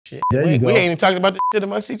Shit. There We you go. ain't even talking about the shit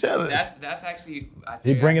amongst each other. That's actually.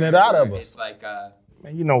 He bringing it out of us. It's like.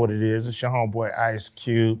 Man, you know what it is. It's your homeboy Ice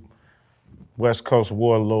Cube, West Coast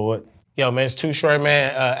Warlord. Yo, man, it's Too Short,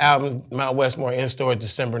 man. Album, Mount Westmore, in store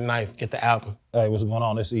December 9th. Get the album. Hey, what's going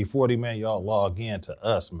on? It's E-40, man. Y'all log in to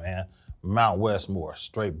us, man. Mount Westmore,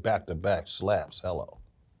 straight back-to-back slaps. Hello.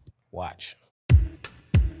 Watch.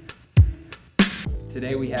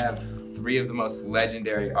 Today we have three of the most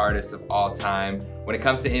legendary artists of all time. When it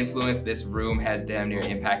comes to influence, this room has damn near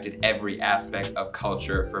impacted every aspect of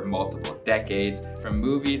culture for multiple decades. From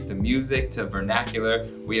movies to music to vernacular,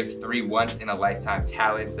 we have three once-in-a-lifetime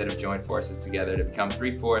talents that have joined forces together to become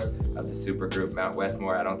three-fourths of the supergroup Mount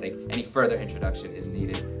Westmore. I don't think any further introduction is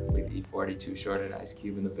needed. We have E-40, Too Short, and Ice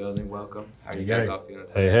Cube in the building. Welcome. How are you guys all feeling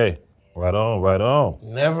today? Hey. Right on, right on.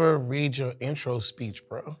 Never read your intro speech,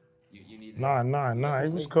 bro. Nah,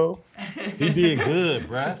 it was cool. He did good,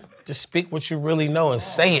 bruh. Just speak what you really know and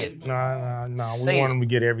say it. Nah. Say We want him to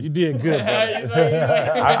get everything. You did good,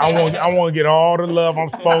 brother. I want to get all the love I'm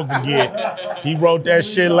supposed to get. He wrote that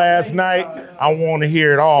shit last night. I want to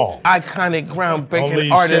hear it all. Iconic, Don't groundbreaking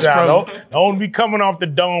leave artists shit out. from Don't be coming off the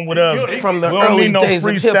dome with us. from the We don't early need no days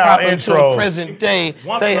of freestyle hip-hop until intros. present day.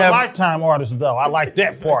 Once They in a have lifetime artist, though. I like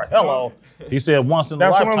that part. Hello. He said once in a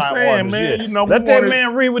That's what lifetime I'm saying, artist. man. Yeah. You know, we let that wanna-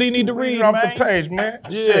 man read what he need to Read read, it off man. the page, man.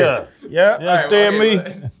 Yeah. Shit. Yeah. You understand me?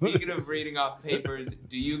 Well, speaking of reading off papers,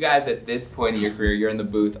 do you guys at this point in your career, you're in the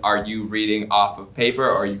booth, are you reading off of paper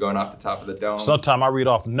or are you going off the top of the dome? Sometimes I read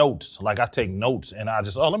off notes. Like I take notes and I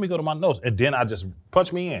just, let me go to my notes. And then I just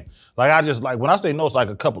punch me in. Like when I say notes, like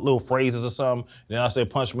a couple little phrases or something, then I say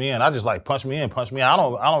punch me in. I just like punch me in. I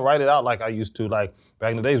don't write it out like I used to. Like back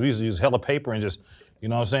in the days, we used to use hella paper and just, you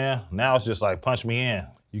know what I'm saying? Now it's just like punch me in.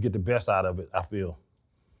 You get the best out of it, I feel.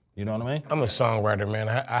 You know what I mean? I'm a songwriter, man.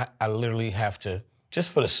 I literally have to,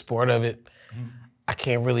 just for the sport of it,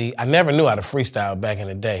 I never knew how to freestyle back in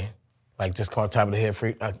the day. Like just on top of the head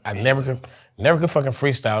free. I never could fucking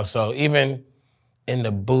freestyle. So even in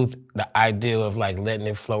the booth, the idea of like letting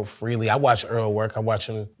it flow freely. I watch Earl work, I watch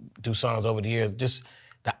him do songs over the years. Just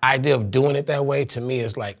the idea of doing it that way to me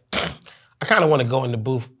is like, I kind of want to go in the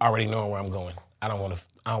booth already knowing where I'm going. I don't want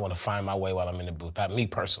to find my way while I'm in the booth. Me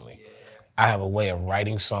personally. Yeah. I have a way of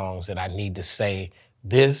writing songs that I need to say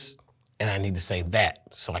this and I need to say that.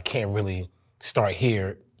 So I can't really start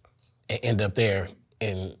here and end up there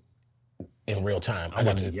in real time. I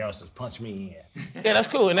got to y'all says punch me in. Yeah, that's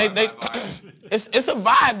cool. And it's a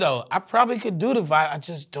vibe though. I probably could do the vibe. I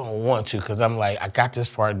just don't want to because I'm like, I got this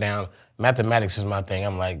part down. Mathematics is my thing.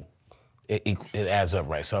 I'm like, it adds up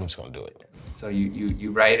right. So I'm just gonna do it. So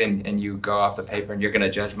you write and you go off the paper and you're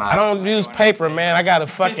gonna judge my. I don't use paper, man. I got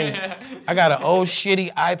an old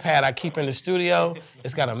shitty iPad I keep in the studio.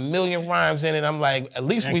 It's got 1 million rhymes in it. I'm like, at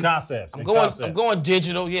least I'm going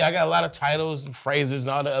digital. Yeah, I got a lot of titles and phrases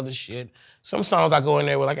and all the other shit. Some songs I go in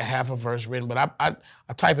there with like a half a verse written, but I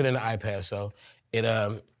type it in the iPad, so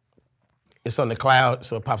it's on the cloud,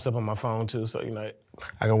 so it pops up on my phone too. So you know,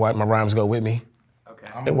 I can watch my rhymes go with me.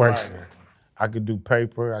 Okay. It works. I could do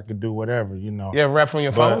paper, I could do whatever, you know. You ever rap from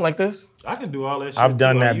your phone like this? I can do all that shit. I've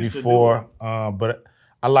done too. that before, but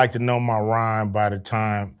I like to know my rhyme by the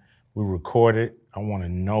time we record it. I want to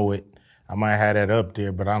know it. I might have that up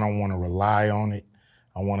there, but I don't want to rely on it.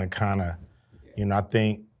 I want to kind of, you know, I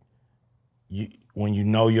think when you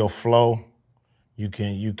know your flow, you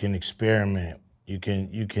can experiment. You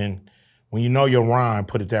can when you know your rhyme,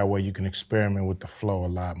 put it that way, you can experiment with the flow a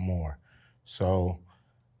lot more. So,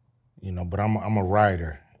 you know, but I'm a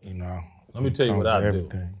writer, you know. Let me tell you what I do.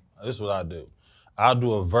 Everything. This is what I do. I'll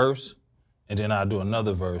do a verse, and then I'll do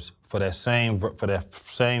another verse. For that same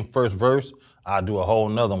first verse, I'll do a whole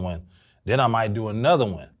nother one. Then I might do another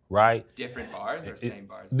one, right? Different bars or same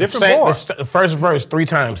bars? Different bars. The first verse 3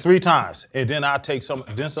 times. 3 times. And then I take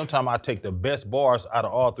sometimes I take the best bars out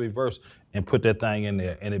of all 3 verses and put that thing in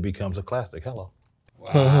there, and it becomes a classic. Hello.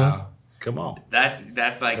 Wow. Come on. That's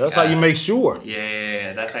like. That's how you make sure.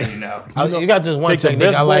 Yeah. That's how you know. You got this one Take the technique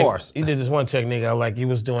best I like. bars. You did this one technique I like. You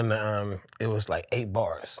was doing the it was like 8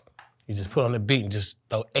 bars. You just put on the beat and just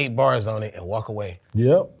throw 8 bars on it and walk away.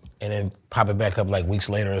 Yep. And then pop it back up like weeks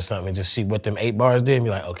later or something and just see what them 8 bars did and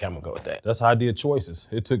be like, okay, I'm gonna go with that. That's how I did choices.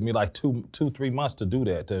 It took me like 3 months to do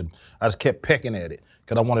that. I just kept pecking at it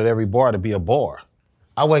because I wanted every bar to be a bar.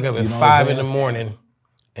 I wake up at You know 5 what in I'm the morning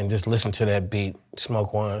and just listen to that beat,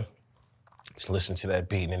 smoke one, just listen to that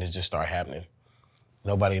beat and then it just start happening.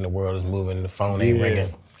 Nobody in the world is moving, the phone ain't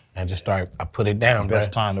ringing. And I put it down, Best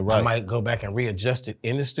bruh. time to write. I might go back and readjust it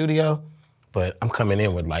in the studio, but I'm coming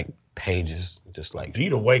in with like pages, just like.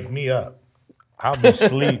 Peter wake me up. I'll be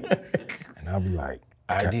asleep, and I'll be like,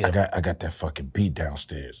 Ideal. I got that fucking beat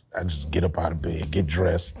downstairs. I just get up out of bed, get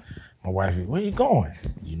dressed. My wife, where you going?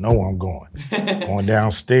 You know where I'm going. Going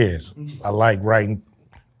downstairs. I like writing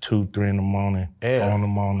 2, 3 in the morning, 4 in the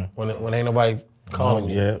morning. When ain't nobody calling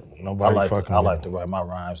you. Yeah, nobody fucking. I like to write my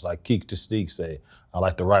rhymes like Keek the Steak say. I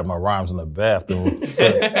like to write my rhymes in the bathroom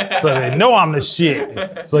so they know I'm the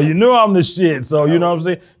shit. So you know I'm the shit. So you know what I'm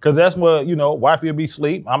saying? Because that's what, you know, wifey will be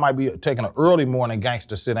asleep. I might be taking an early morning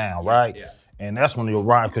gangster sit down, right? Yeah. And that's when you'll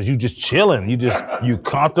rhyme because you just chilling. You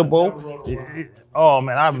comfortable. Oh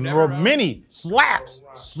man, I've wrote many slaps.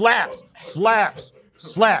 What's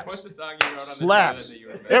the song you wrote on the Slaps. that you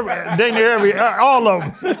were Dang near every, all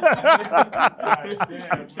of them.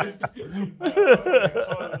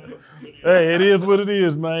 Hey, it is what it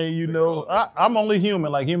is, man. You know, I'm only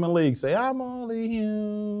human, like Human League say. I'm only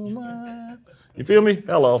human. You feel me?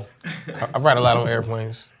 Hello. I write a lot on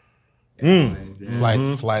airplanes.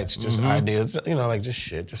 Flights, just Mm-hmm. ideas. You know, like just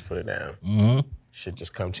shit. Just put it down. Shit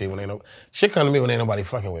just come to you when ain't no shit come to me when ain't nobody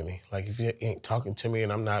fucking with me. Like if you ain't talking to me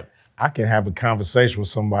and I'm not. I can have a conversation with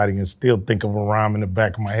somebody and still think of a rhyme in the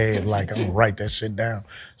back of my head. Like I'm gonna write that shit down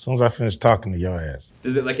as soon as I finish talking to your ass.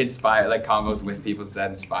 Does it like inspire, like combos with people, does that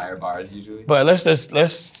inspire bars usually? But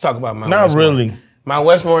let's talk about Mount Not Westmore. really. Mount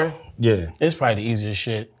Westmore, Yeah. it's probably the easiest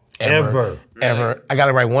shit Ever. ever. I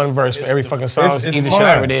gotta write one verse for every fucking song. It's the easiest shit fun.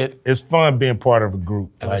 I ever did. It's fun being part of a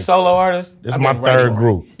group. As a Like, solo artist, this is I've my been third writing-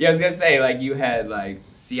 group. Yeah, I was gonna say, like you had like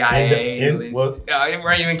CIA. Well,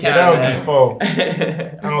 where you even that count was before.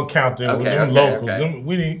 I don't count them. Okay, Them okay, locals. okay. Them,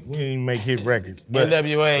 we didn't make hit records. But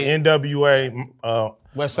NWA, NWA,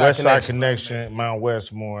 West Side Connection, Mount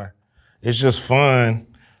Westmore. It's just fun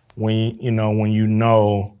when you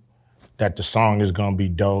know that the song is gonna be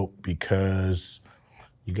dope because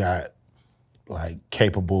you got like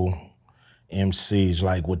capable MCs.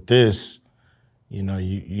 Like with this, you know,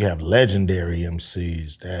 you have legendary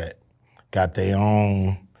MCs that got their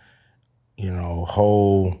own,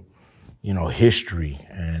 whole, history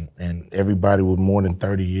and everybody with more than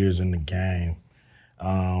 30 years in the game.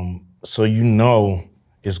 So you know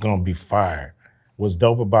it's gonna be fire. What's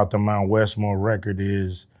dope about the Mount Westmore record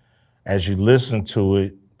is as you listen to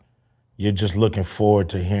it, you're just looking forward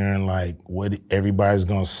to hearing like what everybody's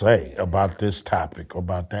gonna say about this topic or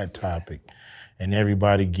about that topic. And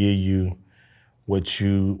everybody give you what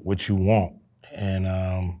you want. And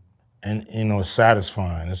you know, it's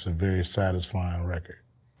satisfying. It's a very satisfying record.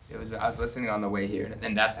 I was listening on the way here,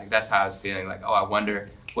 and that's how I was feeling. Like, oh, I wonder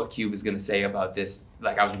what Cube is gonna say about this.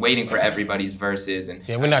 Like, I was waiting for everybody's verses, and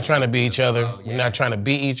yeah, we're not trying to be each other. We're not trying to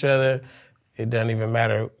beat each other. It doesn't even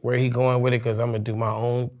matter where he going with it, because I'm gonna do my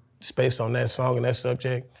own space on that song and that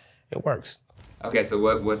subject. It works. Okay, so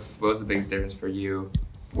what was the biggest difference for you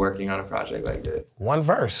working on a project like this? One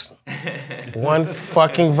verse. One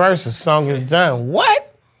fucking verse. The song is done. What?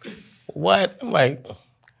 I'm like,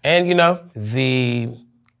 and you know, the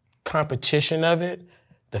competition of it,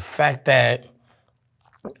 the fact that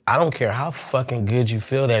I don't care how fucking good you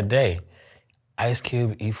feel that day, Ice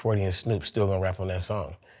Cube, E-40, and Snoop still gonna rap on that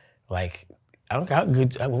song. Like, I don't care how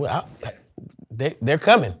good, they're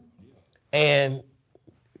coming. And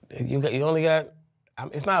you only got,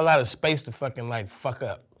 it's not a lot of space to fucking like fuck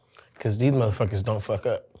up, because these motherfuckers don't fuck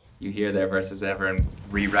up. You hear their verses ever and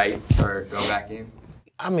rewrite or go back in?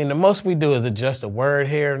 I mean, the most we do is adjust a word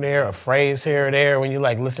here and there, a phrase here or there, when you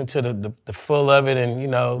like listen to the full of it, and you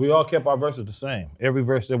know. We all kept our verses the same. Every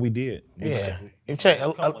verse that we did. Yeah, you change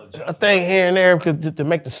a thing here and there to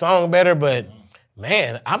make the song better, but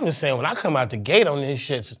man, I'm just saying when I come out the gate on these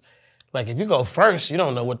shits, like if you go first, you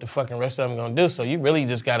don't know what the fucking rest of them gonna do, so you really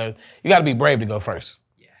just gotta be brave to go first.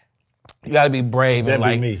 You gotta be brave and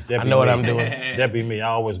like, I know what I'm doing. That'd be me. I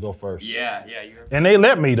always go first. Yeah. And they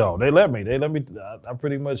let me though. They let me. I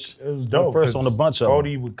pretty much was dope. first on a bunch of them.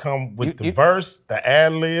 Cody would come with the verse, the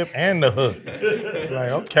ad lib, and the hook.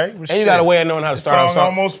 Like, okay, well, And you got a way of knowing how to the start a song song.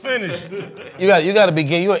 almost finished. You gotta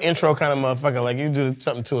begin. You an intro kind of motherfucker. Like you do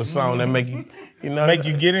something to a song that make you know. Make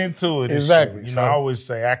you get into it. and Exactly. shit. You know, I always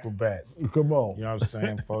say acrobats. Come on. You know what I'm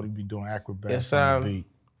saying? Cody be doing acrobats It's, on the beat.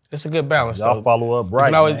 It's a good balance. Y'all though. follow up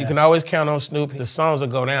right. You can always count on Snoop. The songs will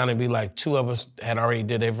go down and be like 2 of us had already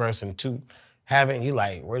did their verse and 2 haven't. You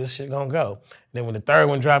like, where this shit gonna go? Then when the third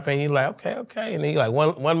one drop in, you like, okay. And then you like,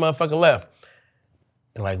 one motherfucker left.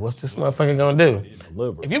 And like, what's this motherfucker gonna do?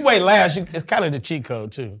 If you wait last, it's kind of the cheat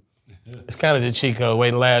code too. It's kind of the cheat code.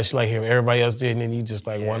 Waiting last, you like hear what everybody else did, and then you just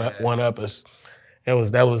like one up us. It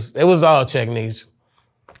was all techniques.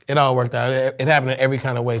 It all worked out. It happened in every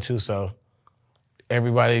kind of way too. So.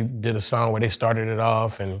 Everybody did a song where they started it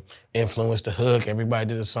off and influenced the hook. Everybody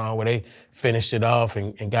did a song where they finished it off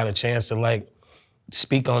and got a chance to like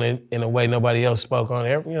speak on it in a way nobody else spoke on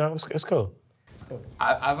it. You know, it's cool.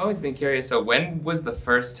 I've always been curious, so when was the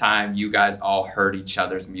first time you guys all heard each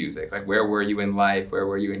other's music? Like, where were you in life? Where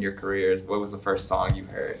were you in your careers? What was the first song you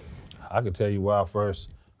heard? I could tell you where I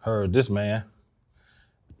first heard this man.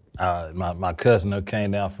 My cousin that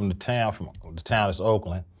came down from the town is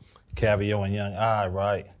Oakland, Cavio and Young I,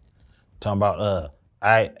 right? Talking about,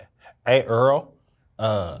 hey Earl,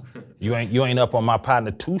 you ain't up on my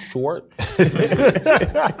partner Too Short.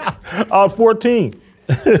 I was 14.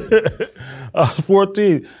 I was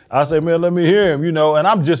 14. I said, man, let me hear him, you know, and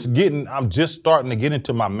I'm just starting to get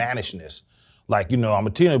into my mannishness. Like, you know, I'm a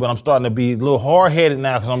teenager, but I'm starting to be a little hard-headed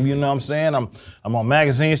now because I'm, you know what I'm saying? I'm on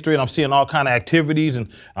Magazine Street, I'm seeing all kind of activities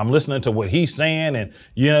and I'm listening to what he's saying and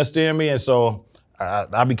you understand me? And so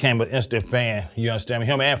I became an instant fan, you understand me?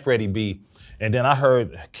 Him and Freddie B. And then I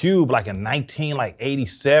heard Cube like in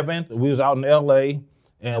 1987. We was out in LA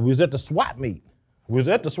and we was at the swap meet.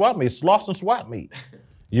 Slauson swap meet.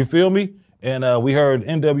 You feel me? And we heard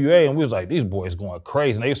NWA and we was like, these boys going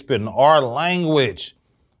crazy. And they were spitting our language.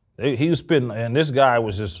 He was spitting, and this guy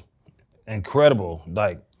was just incredible.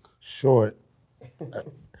 Like, Short.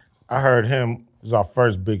 I heard him. It was our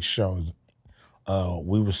first big shows.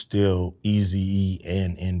 We were still Eazy-E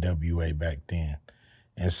and NWA back then.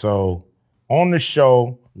 And so on the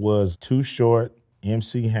show was Too Short,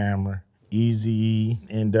 MC Hammer, Eazy-E,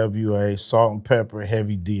 NWA, Salt and Pepper,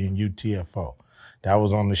 Heavy D, and UTFO. That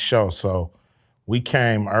was on the show. So we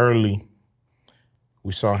came early.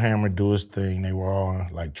 We saw Hammer do his thing. They were all in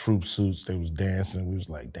like troop suits. They was dancing. We was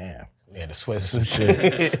like, damn. Yeah, the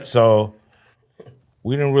sweatsuit. So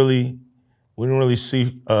we didn't really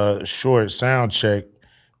see Short sound check,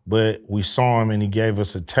 but we saw him and he gave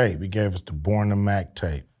us a tape. He gave us the Born to Mac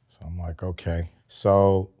tape. So I'm like, okay.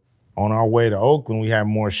 So on our way to Oakland, we had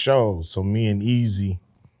more shows. So me and Eazy,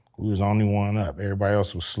 we was the only one up. Everybody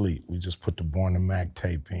else was asleep. We just put the Born to Mac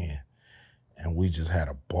tape in. And we just had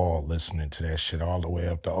a ball listening to that shit all the way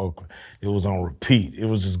up to Oakland. It was on repeat. It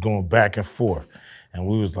was just going back and forth. And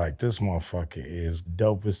we was like, this motherfucker is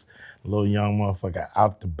dopest little young motherfucker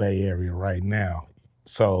out the Bay Area right now.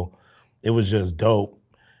 So it was just dope,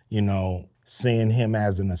 you know, seeing him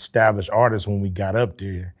as an established artist when we got up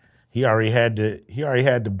there. He already had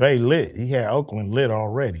the Bay lit. He had Oakland lit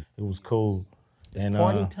already. It was cool. And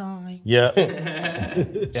Party time. Yeah.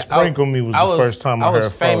 Sprinkle Me was the first time I heard. I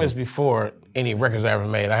was famous before any records I ever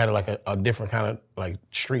made. I had like a different kind of like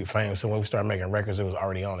street fame. So when we started making records, it was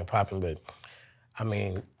already on and popping. But I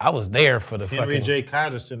mean, I was there for the Henry fucking. J.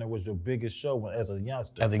 Kaiser Center was your biggest show as a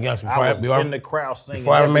youngster. As a youngster, I was in the crowd singing.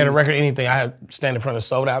 Before I ever made a record, anything, I had to stand in front of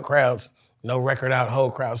sold out crowds, no record out,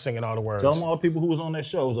 whole crowd singing all the words. Tell them all the people who was on that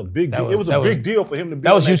show. It was a big deal. It was a big deal for him to be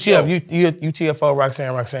on that show. That was UTFO,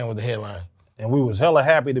 Roxanne was the headline. And we was hella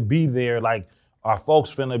happy to be there. Like, our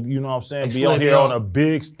folks finna, you know what I'm saying, be on here on a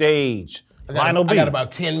big stage. I got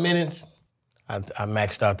about 10 minutes. I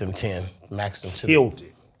maxed out them 10. Maxed them to Killed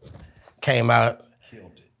it. Came out,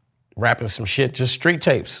 rapping some shit, just street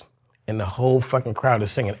tapes. And the whole fucking crowd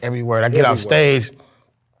is singing every word. I get off stage,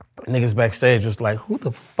 niggas backstage was like, who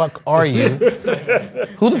the fuck are you?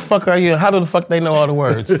 Who the fuck are you? How the fuck they know all the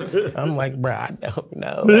words? I'm like, bro, I don't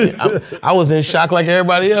know. I was in shock like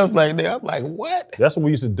everybody else. Like, I'm like, what? That's when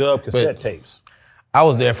we used to dub cassette tapes. I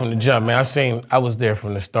was there from the jump, man. I was there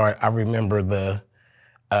from the start. I remember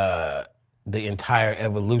the entire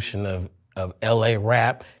evolution of LA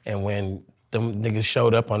rap, and when them niggas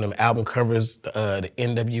showed up on them album covers, the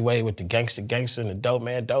NWA with the Gangsta and the Dope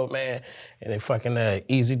Man, and they fucking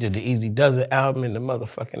Eazy did the Eazy Does It album and the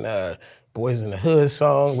motherfucking Boys in the Hood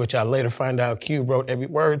song, which I later find out Cube wrote every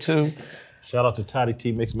word to. Shout out to Toddy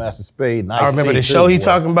T, Mixmaster Spade. Nice. I remember the show he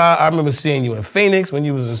talking about. I remember seeing you in Phoenix when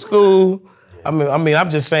you was in school. I mean, I'm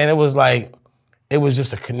just saying it was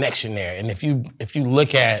just a connection there. And if you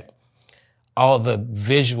look at all the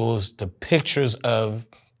visuals, the pictures of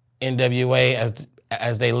NWA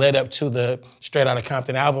as they led up to the Straight Outta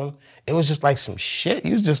Compton album, it was just like some shit.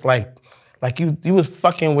 You was just like you was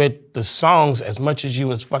fucking with the songs as much as you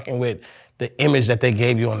was fucking with the image that they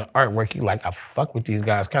gave you on the artwork. You like, I fuck with these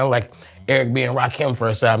guys. Kind of like Eric B. and Rakim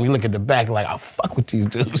first album. You look at the back like, I fuck with these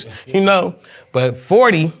dudes, you know? But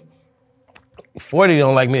 40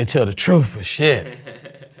 don't like me to tell the truth, but shit.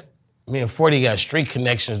 Me and 40 got street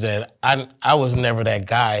connections that I was never that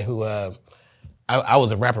guy who, I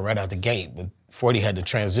was a rapper right out the gate, but 40 had to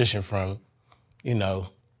transition from, you know,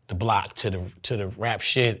 the block to the rap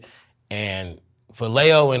shit. And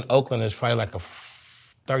Vallejo in Oakland is probably like a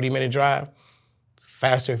 30-minute drive.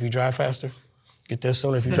 Faster if you drive faster. Get there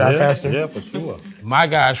sooner if you drive faster. Yeah, for sure. My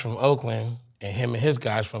guys from Oakland and him and his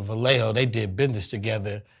guys from Vallejo, they did business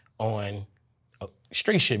together on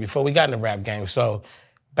street shit before we got in the rap game. So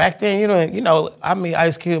back then, you know, I mean,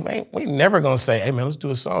 Ice Cube, man, we never gonna say, hey man, let's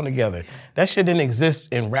do a song together. That shit didn't exist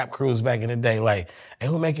in rap crews back in the day. Like, hey,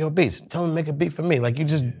 who make your beats? Tell them to make a beat for me. Like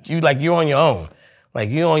you're on your own. Like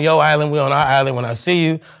you on your island, we on our island. When I see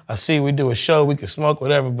you, we do a show, we can smoke,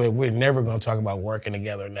 whatever, but we're never gonna talk about working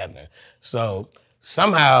together or nothing. So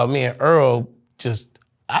somehow me and Earl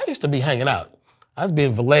I used to be hanging out. I was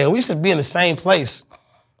being Vallejo. We used to be in the same place.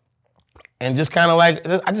 And just kind of like,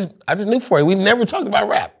 I just knew for it. We never talked about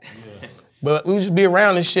rap. Yeah. But we would just be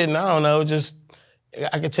around and shit, and I don't know,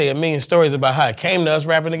 I could tell you a million stories about how it came to us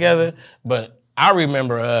rapping together, but I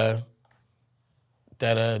remember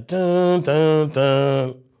that dun, dun,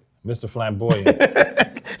 dun. Mr. Flamboyant.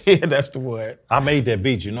 Yeah, that's the one. I made that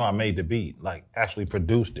beat, you know I made the beat, like actually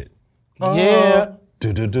produced it. Yeah.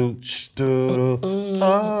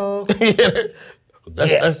 Oh.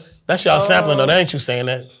 That's y'all sampling though, that ain't you saying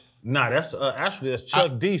that. Nah, that's that's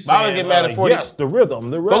Chuck D saying, I always get mad at 40. Yes, the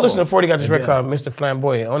rhythm. Go listen to 40 got this record called Mr.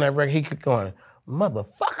 Flamboyant. On that record, he kept going,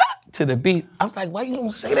 motherfucker, to the beat. I was like, why you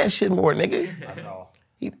don't say that shit more, nigga? I know.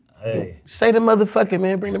 Hey. Say the motherfucker,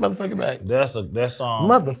 man. Bring the motherfucker back. That song.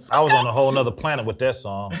 Motherfucker. I was on a whole nother planet with that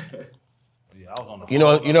song. Yeah, I was on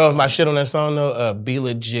you know my shit on that song though? Be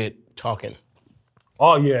Legit Talking.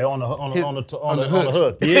 Oh yeah, on the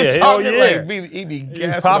hook. Yeah, hell yeah. Like, he be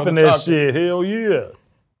popping that shit. Hell yeah.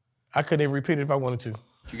 I couldn't even repeat it if I wanted to. Do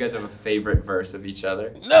you guys have a favorite verse of each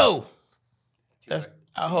other? No.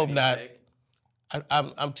 I hope not.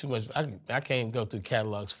 I'm too much. I can't go through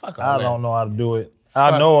catalogs. Fuck all that. I don't know how to do it.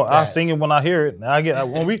 I know I sing it when I hear it.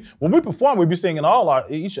 When we perform, we be singing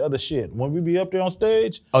each other shit. When we be up there on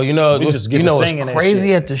stage, you know what's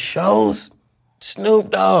crazy at the shows?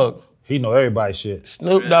 Snoop Dogg. He know everybody's shit.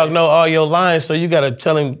 Snoop Dogg know all your lines, so you gotta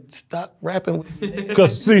tell him stop rapping.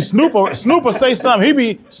 Cause see, Snoop will say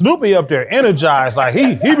something. Snoop be up there energized, like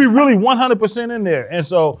he be really 100% in there. And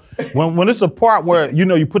so when it's a part where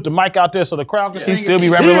you put the mic out there so the crowd can sing, he still be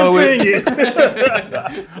rapping along with it.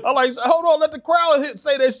 I'm like, hold on, let the crowd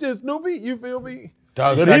say that shit, Snoopy. You feel me?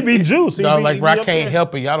 Dog, but he be juicy. Dog, like, bro, I can't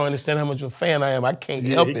help it. Y'all don't understand how much of a fan I am. I can't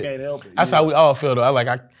help it. Can't help it. That's how we all feel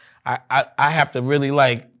though. I have to really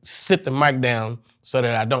like sit the mic down so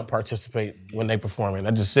that I don't participate when they performing.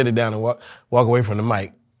 I just sit it down and walk away from the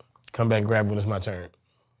mic, come back and grab when it's my turn.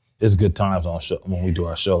 It's good times when we do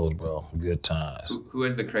our shows, bro. Good times. Who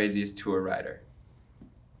is the craziest tour rider?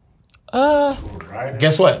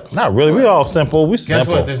 Guess what? Not really. We all simple. We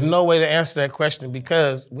simple. Guess what? There's no way to answer that question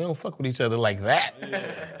because we don't fuck with each other like that.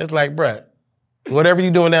 It's like, bruh, whatever you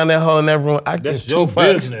doing down that hole in that room, I That's give your 2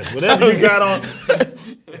 fucks. business.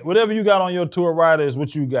 Whatever you got on your tour rider is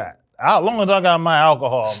what you got. As long as I got my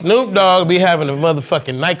alcohol. Snoop Dogg be having a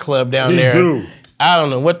motherfucking nightclub down there. Do. I don't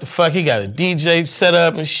know what the fuck. He got a DJ set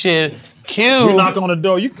up and shit. Cube. We knock on the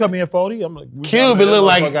door. You can come in, 40. I'm like, Cube, it look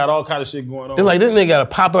like got all kind of shit going on. It's like this nigga got a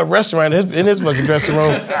pop-up restaurant in his fucking dressing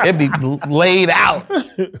room. It be laid out.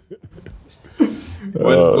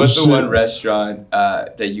 What's the one restaurant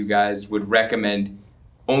that you guys would recommend?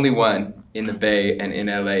 Only one in the Bay and in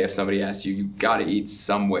LA. If somebody asks you, you gotta eat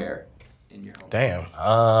somewhere in your home. Damn.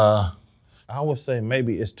 I would say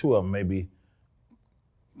maybe it's 2 of them. Maybe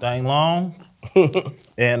Dang Long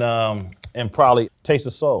and probably Taste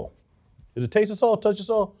of Soul. Is it Taste of Soul, Touch of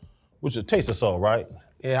Soul? Which is Taste of Soul, right?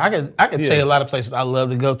 Yeah, I could tell you a lot of places I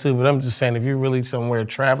love to go to, but I'm just saying if you're really somewhere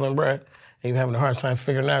traveling, bruh, and you're having a hard time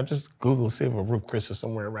figuring it out, just Google, see if a Roof Chris is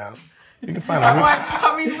somewhere around. You can find a Roof.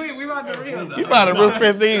 I mean, we want the real though. You find a Roof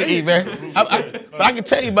Chris thing to eat, man. But I can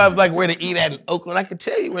tell you about like where to eat at in Oakland. I can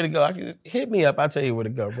tell you where to go. Hit me up. I'll tell you where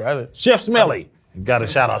to go, brother. Chef Smelly. Got to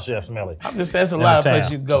shout out Chef Smelly. I'm just saying, there's a lot of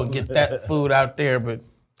places you can go and get that food out there, but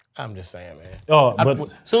I'm just saying, man. As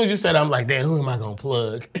soon as you said, I'm like, damn, who am I gonna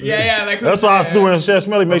plug? Yeah, like that's why I was doing Chef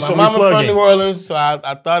Smelly. Make sure we plug it. My mama from New Orleans, so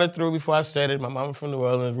I thought it through before I said it. My mama from New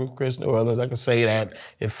Orleans, Roof Chris, New Orleans. I can say that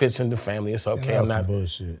it fits in the family. It's okay. I'm not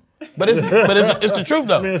bullshit. But it's the truth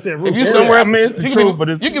though. Man said If you somewhere, it's the truth, but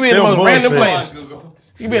it's you can be in the most bullshit. random place.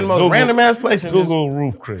 You can be in the most random ass place and Google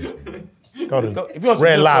Roof Chris. Go to if you want some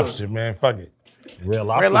Red good Lobster, man. Fuck it. Red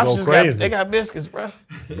Lobster go crazy. They got biscuits, bro.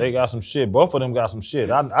 They got some shit. Both of them got some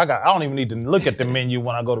shit. I don't even need to look at the menu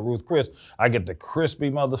when I go to Ruth Chris. I get the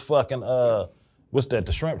crispy motherfucking what's that?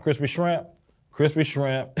 The shrimp, crispy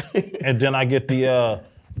shrimp, and then I get the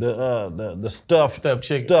stuffed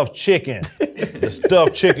chicken. The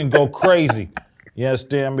stuffed chicken go crazy. You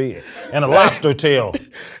understand me? And a lobster tail.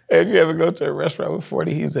 If you ever go to a restaurant with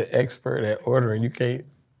 40, he's an expert at ordering. You can't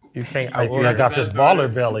order. I got this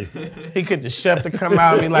baller belly. He could the chef to come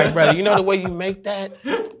out and be like, brother, you know the way you make that?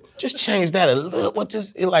 Just change that a little. What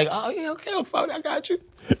just like, oh yeah, okay, $40, I got you.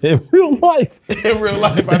 In real life. In real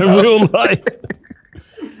life, I In know. real life.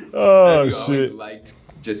 Oh, you shit. always liked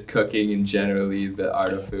just cooking and generally the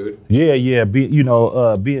art of food? Yeah. Being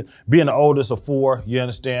the oldest of 4, you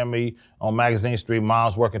understand me, on Magazine Street,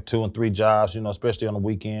 mom's working 2 and 3 jobs, especially on the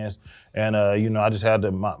weekends. And, I just had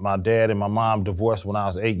my dad and my mom divorced when I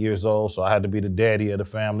was 8 years old, so I had to be the daddy of the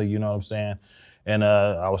family, you know what I'm saying? And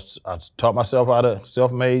I taught myself how to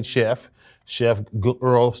self-made Chef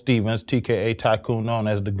Earl Stevens, TKA Tycoon, known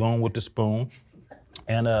as the Goon with the Spoon.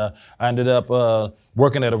 And I ended up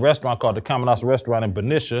working at a restaurant called the Commandant's Restaurant in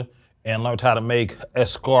Benicia, and learned how to make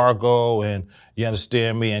escargot and, you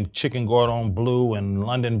understand me, and chicken cordon bleu and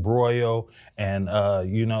London broil and,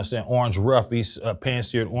 orange roughies,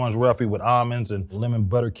 pan-seared orange roughy with almonds and lemon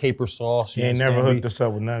butter caper sauce. You ain't never hooked us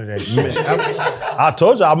up with none of that shit. I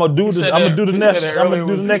told you I'm gonna do this. I'm gonna do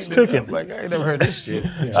the next cooking. Like, I ain't never heard this shit.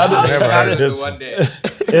 I never heard this one day.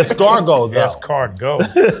 Escargot, though.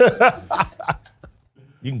 Escargot.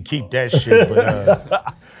 You can keep that shit,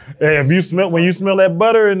 but hey, when you smell that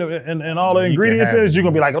butter and all the ingredients in it, you're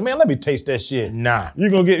gonna be like, oh man, let me taste that shit. nah. You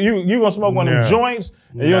gonna smoke one of them joints,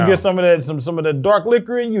 and you're gonna get some of that dark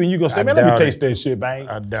liquor in you, and you're gonna say, man, let me taste that shit, bang.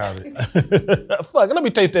 I doubt it. Fuck it, let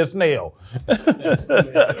me taste that snail. That's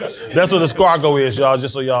what escargot is, y'all,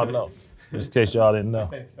 just so y'all know. Just in case y'all didn't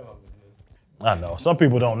know. I know. Some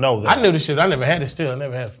people don't know that. I knew this shit. I never had it still. I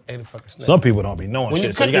never ate a fucking snake. Some people don't be knowing When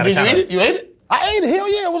shit. you cooked it, did you eat it? You ate it? I ate it. Hell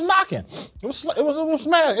yeah, it was knocking. It was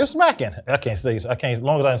smacking. I can't, as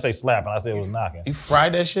long as I didn't say slapping, I said it was knocking. You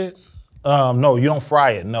fried that shit? No, you don't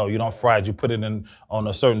fry it. No, you don't fry it. You put it on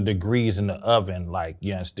a certain degrees in the oven, like,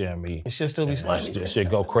 you understand me? It should still be slimy. That shit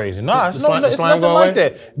go crazy. Nah, it's slime nothing go like away?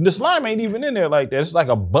 that. The slime ain't even in there like that. It's like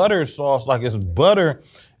a butter sauce, like it's butter.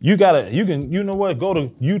 You know what, go to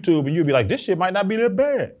YouTube and you'll be like, this shit might not be that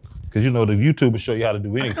bad. Because the YouTube will show you how to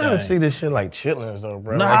do anything. I kind of see this shit like chitlins though,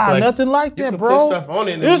 bro. Nah, nothing like that, bro. Put stuff on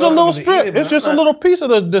it and It's a little motherfuckers eat strip. it, It's but just I'm a not- little piece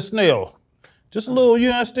of the snail. Just a little, you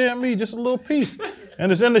understand me? Just a little piece. And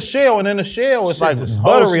it's in the shell, and in the shell it's like This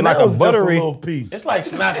buttery, whole like a snail's just buttery. little piece. It's like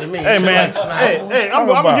snot to me. Hey Shit man, like snot. hey, I'm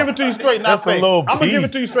gonna give it to you straight, not Just a fake. little I'm gonna give it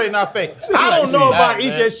piece. to you straight, not fake. I don't know if I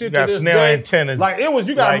eat that shit to got this snail day. antennas. Like it was,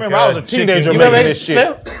 you gotta like, remember, I was a chicken. teenager You making never ate this shit.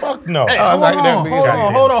 snail? Fuck no. Hey, I was like, that big.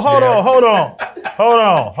 hold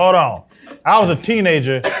on. I was a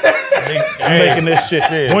teenager making this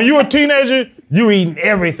shit. When you a teenager, you eating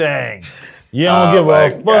everything. You don't give a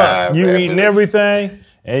fuck. God, You man. eating everything,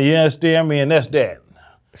 and you understand me, and that's that.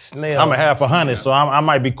 Snail. I'm a half a hundred, so I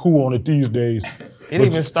might be cool on it these days. It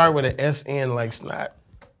even start with an SN like snot,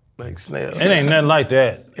 like snail. It ain't nothing like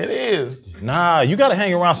that. It is. Nah, you gotta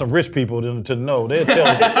hang around some rich people to know. They'll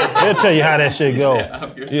tell you how that shit go.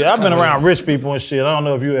 Yeah, I've been around rich people and shit. I don't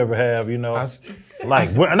know if you ever have,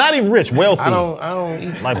 like not even rich, wealthy. I don't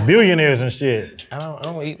eat. Like billionaires and shit. I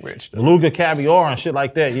don't eat rich though. Beluga caviar and shit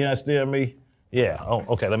like that. You understand me? Yeah. Oh,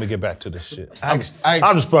 okay. Let me get back to this shit. I'm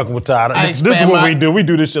just fucking with Todd. This is what we do. We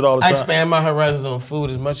do this shit all the I time. expand my horizons on food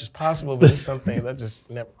as much as possible, but it's some things I just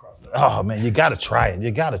never cross. Oh man, you gotta try it. You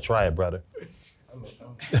gotta try it, brother.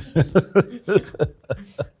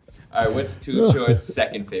 All right, what's Too Short's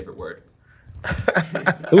second favorite word?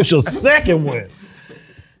 What's your second one?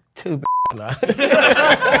 Too nah.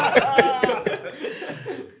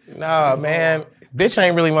 Nah, man. Bitch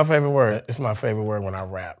ain't really my favorite word. It's my favorite word when I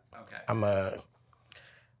rap. Okay.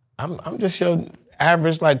 I'm just your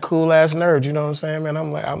average, like, cool ass nerd, you know what I'm saying,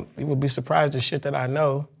 man? You would be surprised at shit that I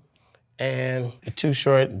know. And Too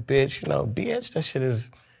Short, bitch, bitch, that shit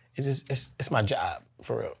is, it's my job,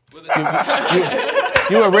 for real.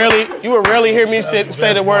 You would rarely hear me say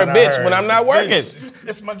the word bitch when I'm not working.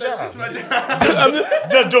 It's my job.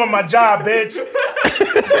 Just doing my job, bitch.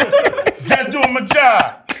 Just doing my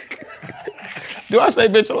job. Do I say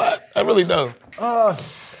bitch a lot? I really don't.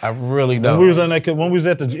 I really don't. When we was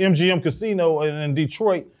at the MGM casino in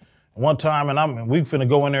Detroit one time, and we finna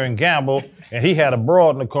go in there and gamble, and he had a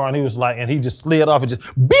broad in the car, and he was like, and he just slid off and just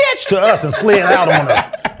bitch to us and slid out on us.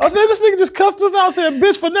 I said, this nigga just cussed us out, said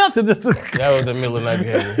bitch for nothing. That was the middle of the night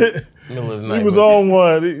behavior. Middle of the night. He was on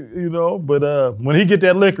one, but when he get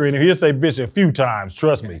that liquor in here, he'll say bitch a few times,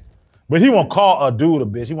 trust me. But he won't call a dude a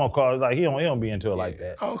bitch. He won't call it like he don't be into it like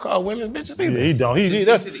that. I don't call women bitches either. Yeah, he don't.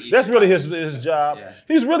 That's really his job. Yeah.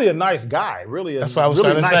 He's really a nice guy. That's what I was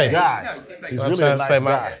really trying to nice say. Guy. No, he seems like He's I'm really trying a to nice say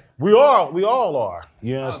guy. We all are.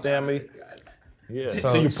 You understand me? Yeah.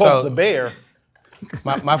 So you poke the bear.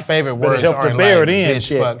 My favorite words help the aren't bear like it in, bitch,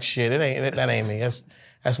 shit. fuck, shit. That ain't me.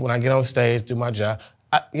 That's when I get on stage, do my job.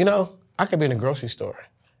 I could be in a grocery store,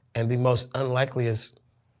 and the most unlikeliest,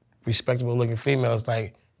 respectable looking female is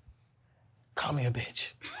like, call me a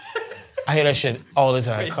bitch. I hear that shit all the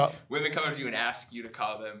time. Women come up to you and ask you to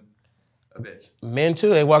call them a bitch. Men too,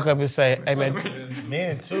 they walk up and say, hey man.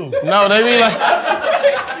 Men too. No, they be like,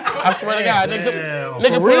 I swear to God,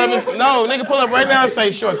 nigga pull up right now and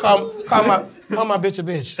say, sure, call my bitch a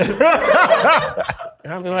bitch.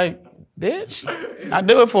 And I'll be like, bitch? I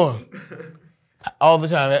do it for him. All the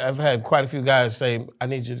time. I've had quite a few guys say,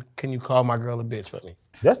 can you call my girl a bitch for me?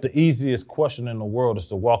 That's the easiest question in the world, is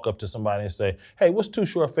to walk up to somebody and say, hey, what's Too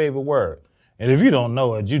Short favorite word? And if you don't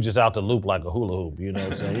know it, you just out the loop like a hula hoop, you know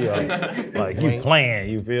what I'm saying? You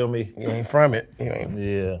playing, you feel me? You ain't from it.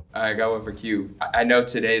 Yeah. All right, I got one for Q. I know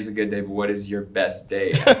today's a good day, but what is your best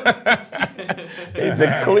day?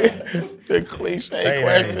 the cliche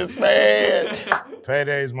questions, man.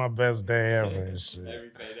 Payday's my best day ever and shit. Every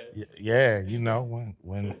payday? Yeah, you know,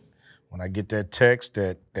 when I get that text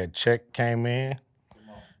that check came in,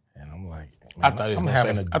 and I'm like, I thought he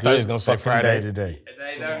was gonna say Friday today.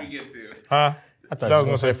 That would be good too. Huh? I thought he was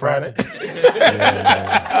gonna say Friday.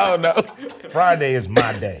 Oh no. Friday is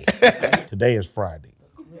my day. Today is Friday.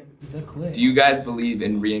 Do you guys believe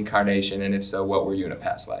in reincarnation? And if so, what were you in a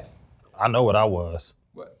past life? I know what I was.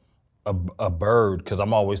 What? A bird, because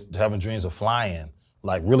I'm always having dreams of flying.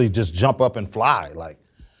 Like really just jump up and fly. Like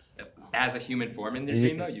As a human form in your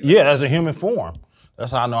dream though? Yeah, as a human form.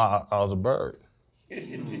 That's how I know I was a bird.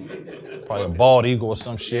 Probably a bald eagle or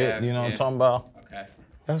some shit, Yeah, you know what I'm talking about? Okay.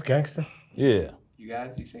 That's gangster. Yeah. You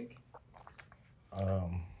guys, you think?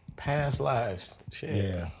 Past lives. Shit.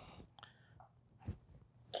 Yeah.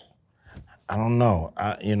 I don't know.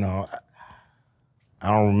 I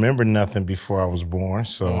don't remember nothing before I was born,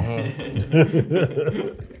 so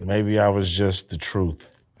maybe I was just the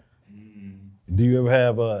truth. Do you ever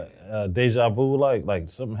have a deja vu, like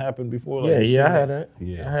something happened before? Like Yeah, I had that.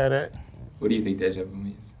 Yeah. I had that. What do you think deja vu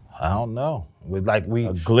means? I don't know. A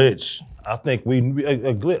glitch. I think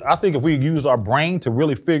I think if we use our brain to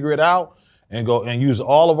really figure it out and go and use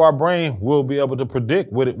all of our brain, we'll be able to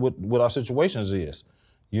predict what our situations is.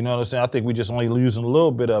 You know what I'm saying? I think we just only using a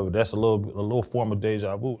little bit of it. That's a little form of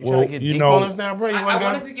deja vu. You trying to get deep on us now, bro? I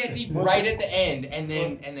wanted to get deep right at the end and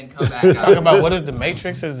then come back. Talk about what is the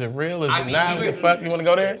Matrix? Is it real? Is it not? What the fuck? You want to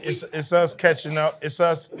go there? It's us catching up. It's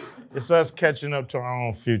us catching up to our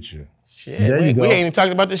own future. Shit, There you go. we ain't even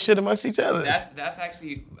talking about this shit amongst each other. That's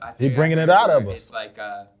actually He bringing it out of us. It's like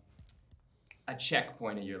a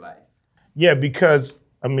checkpoint in your life. Yeah, because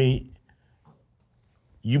I mean,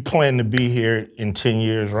 you plan to be here in 10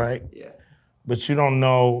 years, right? Yeah. But you don't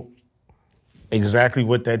know exactly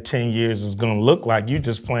what that 10 years is gonna look like. You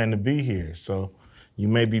just plan to be here. So you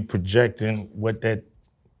may be projecting what that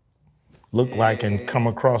look like and come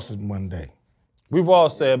across it one day. We've all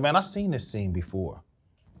said, man, I've seen this scene before.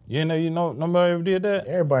 You know, nobody ever did that?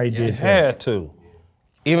 Everybody It did that. had to.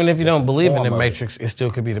 Even if you don't believe in the form of it. Matrix, it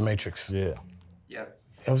still could be the Matrix. Yeah. Yep. You know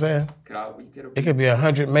what I'm saying? It It could be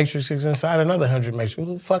 100 matrices inside another 100 matrices.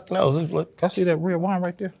 Who the fuck knows? Can I see that red wine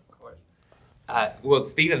right there? Well,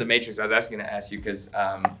 speaking of the Matrix, I was asking to ask you because,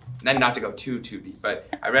 not to go too deep,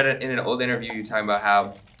 but I read in an old interview you talking about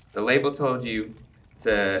how the label told you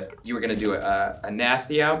you were gonna do a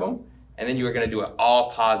nasty album, and then you were gonna do an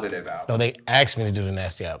all positive album. No, they asked me to do the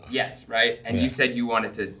Nasty album. Yes, right. And Yeah. you said you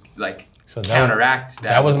wanted to So counteract that.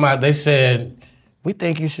 That was they said, we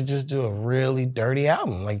think you should just do a really dirty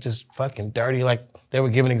album, like just fucking dirty. Like they were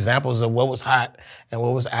giving examples of what was hot and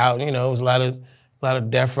what was out. You know, it was a lot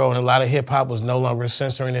of death row and a lot of hip hop was no longer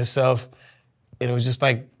censoring itself, and it was just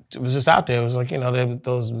like it was just out there. It was like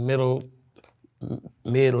those mid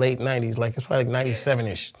late '90s, like it's probably like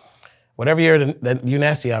 '97ish, whatever year that You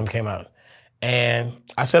Nasty album came out. And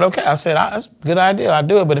I said, okay. I said, that's a good idea. I'll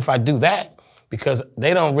do it. But if I do that, because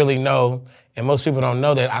they don't really know, and most people don't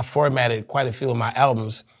know that I formatted quite a few of my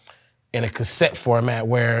albums in a cassette format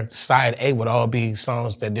where side A would all be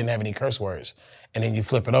songs that didn't have any curse words. And then you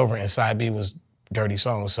flip it over and side B was dirty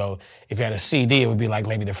songs. So if you had a CD, it would be like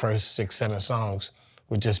maybe the first 6, 7 songs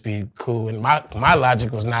would just be cool. And my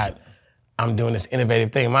logic was not, I'm doing this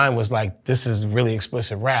innovative thing. Mine was like, this is really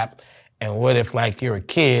explicit rap. And what if like you're a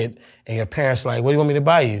kid and your parents like, what do you want me to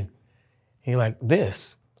buy you? And you're like,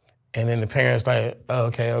 this. And then the parents like,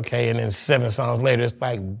 oh, okay. And then 7 songs later, it's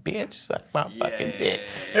like, bitch, suck my fucking dick.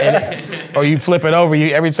 And, or you flip it over,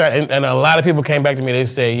 every time, and a lot of people came back to me, they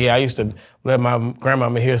say, yeah, I used to let my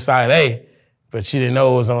grandmama hear side A, but she didn't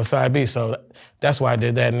know it was on side B. So that's why I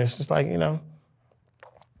did that. And it's just like, I don't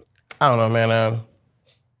know, man.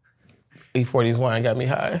 E-40's wine got me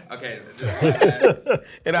high. Okay.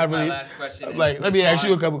 And I really, my last question. I'm like, let me ask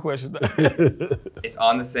you a couple questions. It's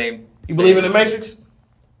on the same. You believe in the Matrix?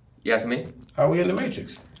 You ask me? Are we in the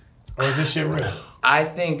Matrix? Or is this shit real? I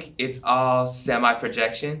think it's all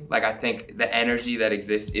semi-projection. Like, I think the energy that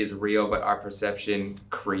exists is real, but our perception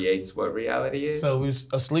creates what reality is. So we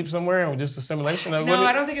asleep somewhere and just a simulation of No,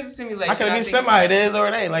 I don't think it's a simulation. How can it be semi? It is or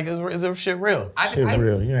it ain't. Like, is it shit real? Shit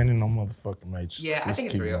real. You ain't in no motherfucking matrix. Yeah, I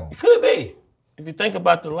think it's real. It could be. If you think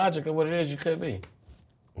about the logic of what it is, you could be.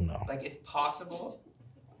 No. Like, it's possible,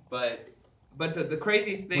 but the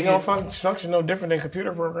craziest thing we don't function no different than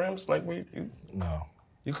computer programs. Like, No.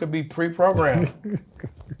 You could be pre-programmed.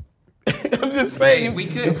 I'm just saying, we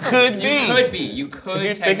could. You could be. You could.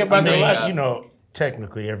 If you think about the logic, you know,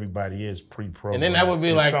 technically everybody is pre-programmed. And then that would be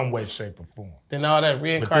in like some way, shape, or form. Then all that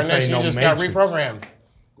reincarnation, you just got reprogrammed.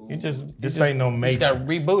 This ain't no matrix. You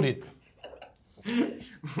just got rebooted.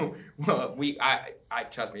 Well, I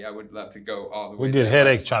trust me, I would love to go all the way. We get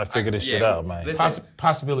headaches trying to figure this shit out, man. Listen,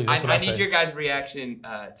 Possibilities. That's what I need your guys' reaction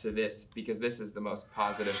to this because this is the most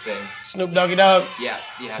positive thing. Snoop Doggy Dogg. Yeah,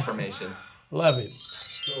 the affirmations. Love it.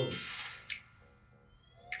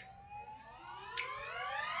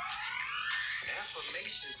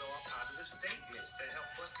 Affirmations are positive statements that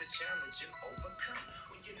help us to challenge and overcome.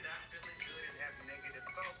 When you're not feeling good and have negative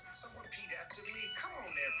thoughts, so repeat after me. Come on,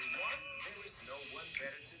 everyone. There is no one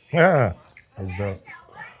better to be Yeah. than That's myself. dope.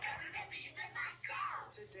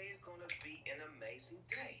 Today is gonna be an amazing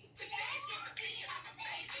day. Today's gonna be an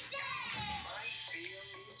amazing day. My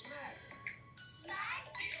feelings matter. My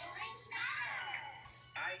feelings matter.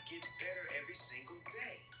 I get better every single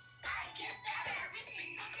day. I get better every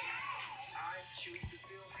single day. I choose to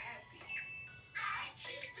feel happy. I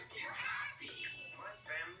choose to feel happy. My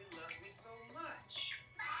family loves me so much.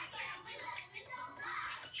 My family loves me so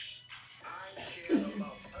much. I care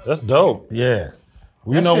about others. That's dope. Yeah.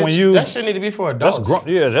 You know when you that shit need to be for adults.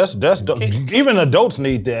 that's dope. Even adults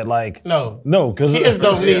need that. Like no, because kids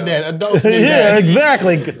don't need that. Adults need yeah, that.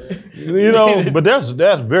 exactly. You know, but that's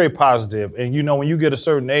very positive. And you know, when you get a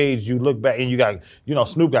certain age, you look back and you got, you know,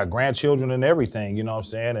 Snoop got grandchildren and everything. You know what I'm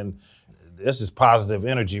saying? And this is positive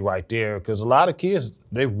energy right there. Because a lot of kids,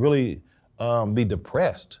 they really be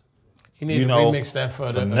depressed. You need to remix that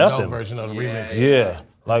for the adult version of the remix. Yeah.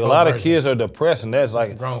 Like a lot of kids are depressed, and that's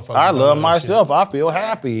like, I love myself, I feel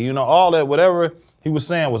happy, you know, all that, whatever he was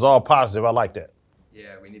saying was all positive. I like that.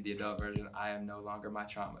 Yeah, we need the adult version. I am no longer my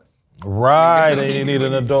traumas. Right, they need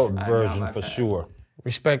an adult version for sure.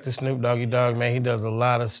 Respect to Snoop Doggy Dogg, man. He does a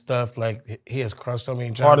lot of stuff. Like, he has crossed so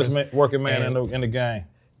many genres. Hardest working man in the game.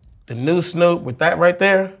 The new Snoop with that right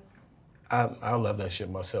there, I love that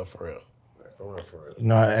shit myself, for real. For real. You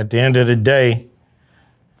know, at the end of the day,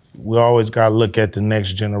 we always got to look at the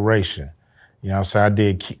next generation. You know what I'm saying? I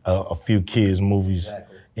did a few kids movies back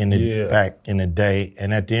in the day.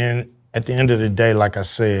 And at the end of the day, like I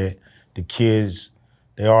said, the kids,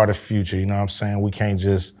 they are the future. You know what I'm saying? We can't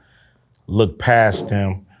just look past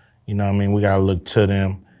them. You know what I mean? We got to look to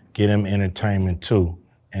them, get them entertainment too.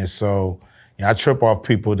 And so, you know, I trip off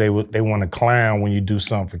people, they want to clown when you do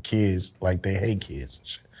something for kids, like they hate kids and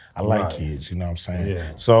shit. I like kids, you know what I'm saying?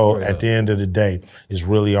 Yeah. So at the end of the day, it's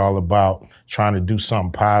really all about trying to do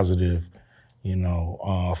something positive, you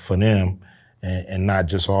know, for them and not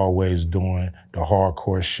just always doing the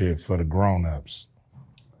hardcore shit for the grown-ups.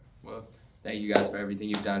 Well, thank you guys for everything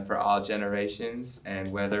you've done for all generations,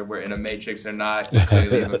 and whether we're in a matrix or not, you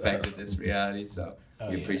clearly have affected this reality, so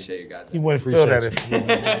we appreciate you guys. You wouldn't feel that if you